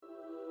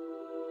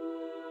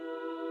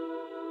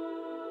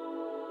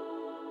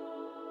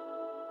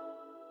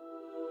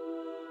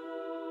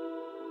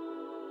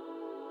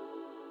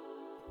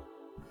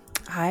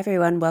Hi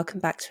everyone, welcome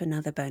back to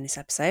another bonus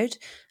episode.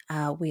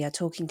 We are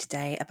talking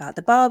today about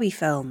the Barbie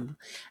film.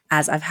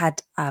 As I've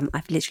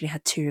literally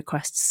had 2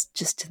 requests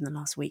just in the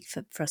last week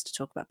for us to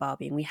talk about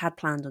Barbie, and we had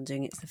planned on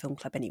doing it to the film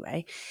club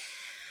anyway.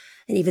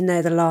 And even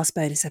though the last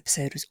bonus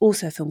episode was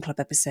also a film club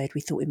episode,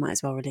 we thought we might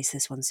as well release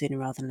this one sooner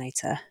rather than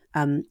later.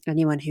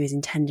 Anyone who is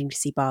intending to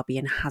see Barbie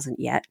and hasn't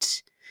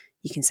yet,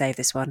 you can save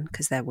this one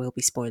because there will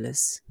be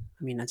spoilers.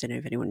 I mean, I don't know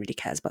if anyone really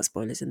cares about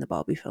spoilers in the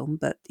Barbie film,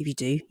 but if you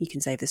do, you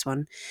can save this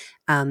one.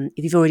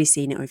 If you've already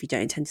seen it or if you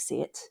don't intend to see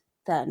it,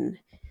 then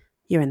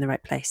you're in the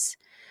right place.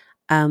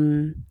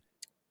 Initial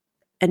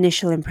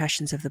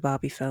impressions of the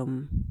Barbie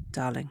film,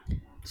 darling.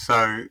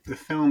 So the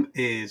film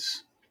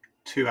is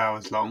 2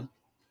 hours long,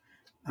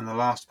 and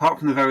apart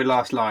from the very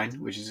last line,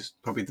 which is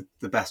probably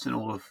the best in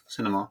all of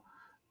cinema,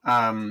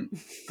 the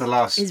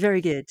last It's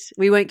very good.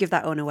 We won't give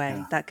that one away.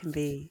 Yeah. That can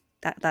be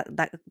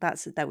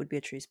that would be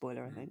a true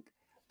spoiler, I think.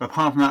 But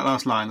apart from that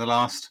last line, the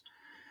last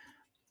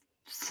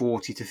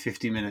 40 to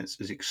 50 minutes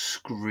is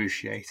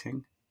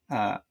excruciating.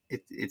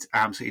 It's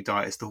absolutely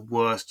dire. It's the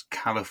worst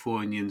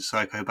Californian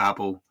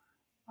psychobabble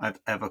I've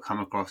ever come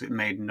across. It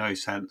made no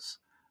sense,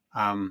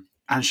 and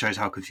shows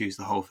how confused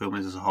the whole film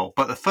is as a whole.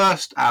 But the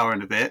first hour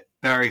and a bit,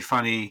 very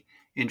funny,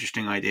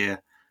 interesting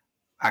idea,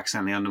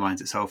 accidentally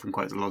undermines itself in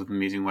quite a lot of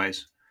amusing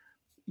ways.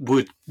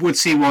 Would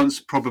see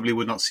once, probably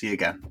would not see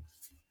again.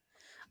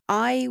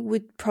 I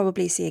would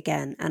probably see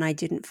again, and I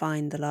didn't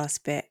find the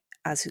last bit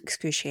as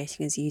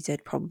excruciating as you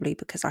did, probably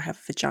because I have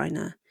a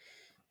vagina,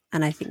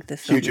 and I think the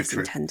film is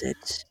intended.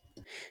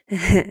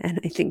 And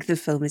I think the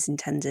film is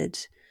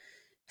intended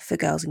for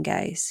girls and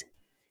gays,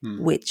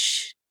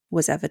 which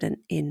was evident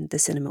in the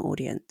cinema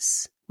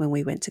audience when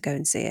we went to go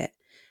and see it,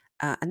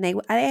 and they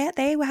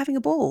were having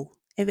a ball.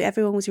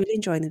 Everyone was really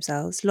enjoying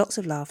themselves. Lots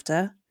of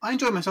laughter. I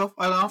enjoyed myself.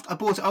 I laughed. I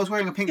bought it. I was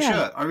wearing a pink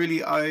shirt.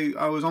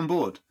 I was on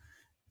board.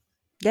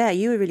 Yeah,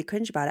 you were really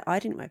cringe about it. I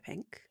didn't wear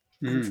pink.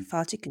 I'm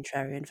far too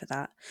contrarian for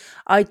that.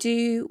 I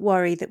do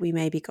worry that we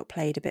maybe got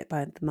played a bit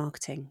by the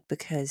marketing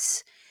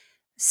because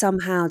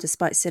somehow,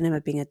 despite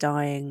cinema being a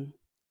dying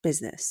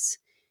business,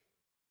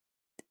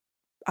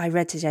 I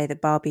read today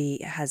that Barbie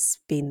has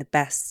been the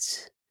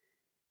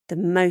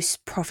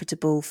most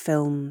profitable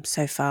film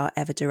so far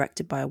ever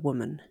directed by a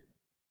woman,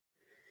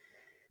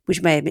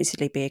 which may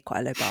admittedly be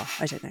quite a low bar.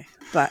 I don't know,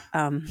 but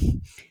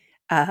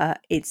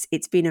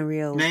it's been a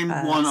real name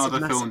one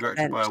other film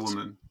directed event by a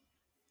woman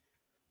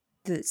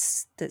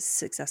that's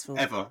successful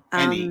ever.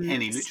 Any,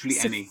 literally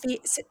any.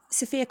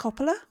 Sophia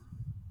Coppola.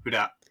 Who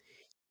that?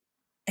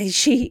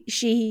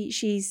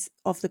 She's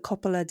of the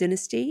Coppola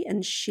dynasty,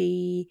 and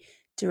she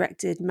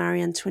directed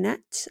Marie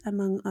Antoinette,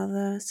 among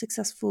other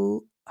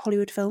successful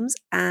Hollywood films,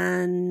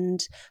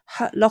 and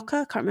Hurt Locker.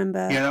 I can't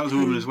remember. Yeah, that was a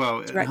woman as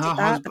well. Directed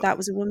that, but that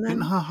was a woman.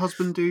 Didn't her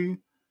husband do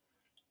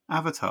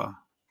Avatar?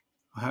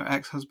 Or her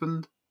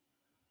ex-husband?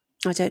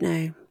 I don't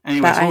know.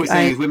 Anyway, so what we're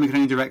saying is women can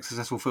only direct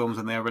successful films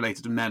when they are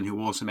related to men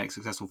who also make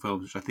successful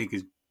films, which I think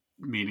is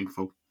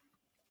meaningful.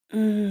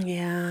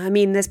 Yeah, I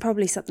mean, there's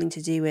probably something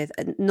to do with,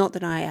 not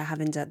that I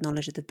have in-depth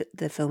knowledge of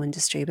the film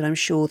industry, but I'm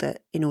sure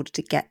that in order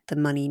to get the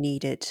money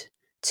needed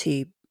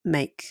to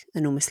make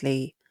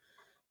enormously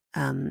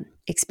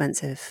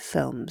expensive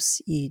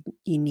films, you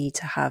need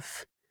to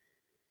have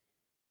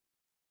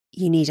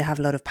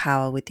a lot of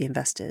power with the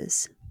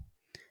investors,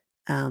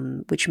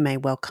 which may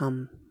well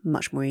come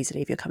much more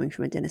easily if you're coming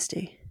from a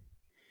dynasty,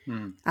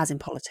 as in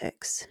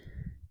politics.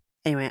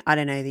 Anyway, I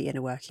don't know the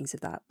inner workings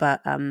of that,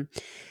 but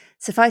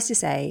suffice to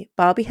say,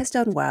 Barbie has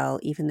done well,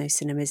 even though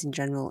cinemas in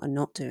general are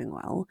not doing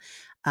well,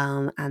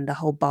 and the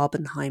whole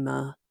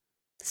Barbenheimer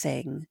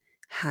thing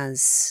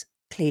has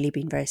clearly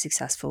been very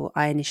successful.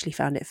 I initially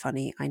found it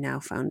funny. I now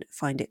find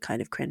it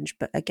kind of cringe.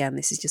 But again,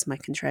 this is just my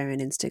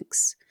contrarian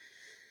instincts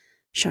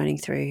shining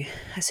through.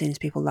 As soon as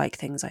people like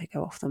things, I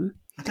go off them.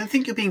 I don't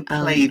think you're being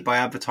played by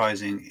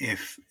advertising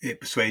if it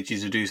persuades you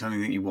to do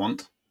something that you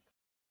want.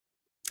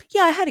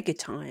 Yeah, I had a good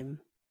time.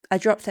 I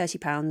dropped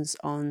 £30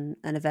 on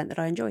an event that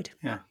I enjoyed.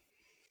 Yeah.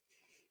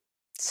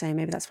 So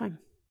maybe that's fine.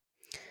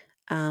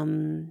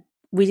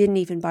 We didn't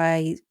even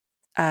buy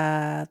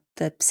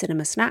the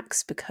cinema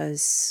snacks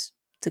because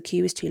the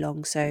queue was too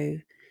long, so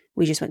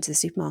we just went to the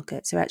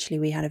supermarket. So actually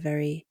we had a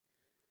very,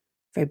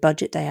 very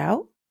budget day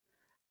out,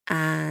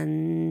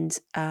 and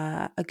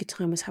a good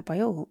time was had by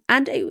all.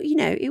 And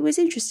it was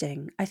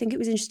interesting. I think it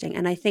was interesting,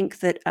 and I think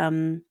that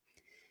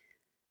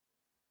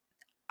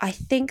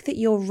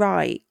you're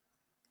right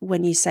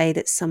when you say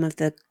that some of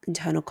the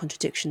internal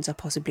contradictions are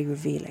possibly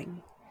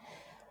revealing.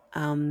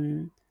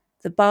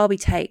 The Barbie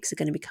takes are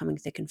going to be coming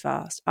thick and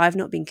fast. I've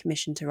not been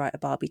commissioned to write a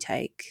Barbie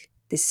take.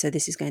 This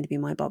is going to be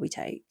my Barbie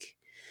take.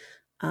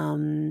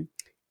 Nina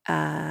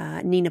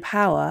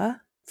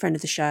Power, friend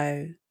of the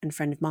show and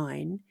friend of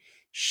mine,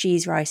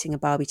 she's writing a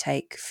Barbie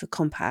take for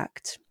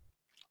Compact,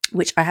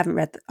 which I haven't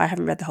read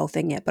the whole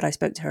thing yet, but I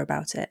spoke to her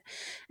about it,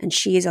 and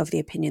she is of the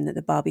opinion that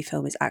the Barbie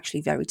film is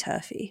actually very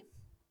turfy.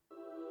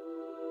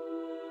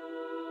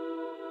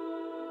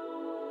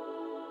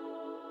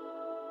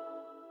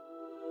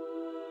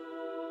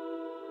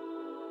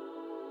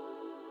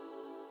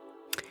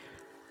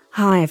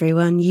 Hi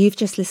everyone, you've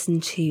just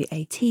listened to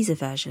a teaser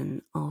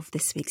version of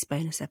this week's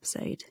bonus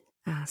episode.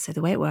 So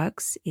the way it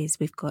works is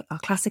we've got our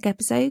classic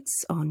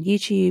episodes on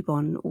YouTube,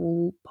 on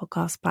all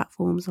podcast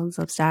platforms, on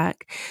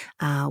Substack,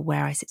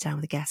 where I sit down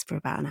with a guest for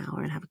about an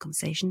hour and have a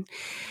conversation.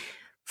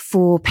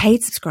 For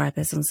paid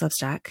subscribers on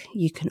Substack,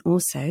 you can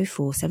also,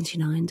 for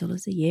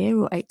 $79 a year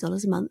or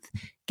 $8 a month,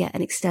 get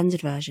an extended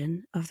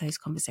version of those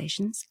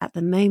conversations. At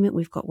the moment,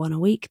 we've got one a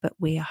week, but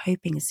we are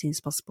hoping as soon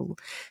as possible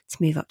to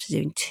move up to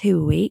doing 2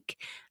 a week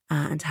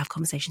and to have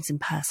conversations in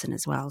person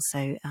as well.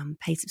 So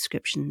paid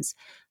subscriptions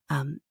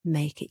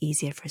make it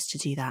easier for us to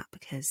do that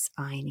because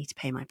I need to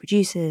pay my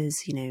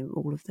producers,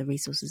 all of the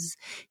resources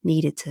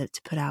needed to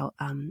put out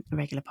a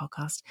regular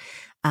podcast.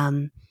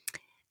 On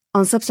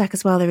Substack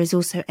as well, there is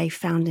also a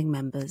founding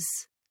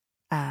members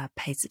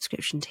paid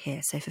subscription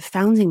tier. So for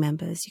founding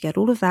members, you get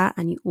all of that,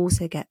 and you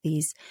also get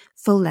these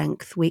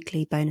full-length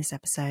weekly bonus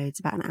episodes,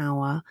 about an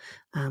hour,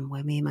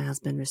 where me and my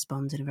husband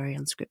respond in a very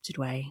unscripted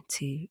way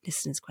to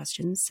listeners'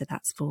 questions. So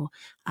that's for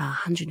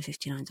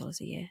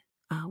 $159 a year,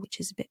 which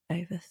is a bit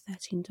over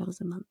 $13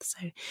 a month.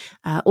 So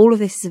all of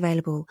this is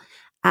available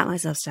at my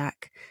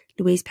Substack,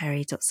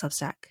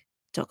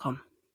 louiseperry.substack.com.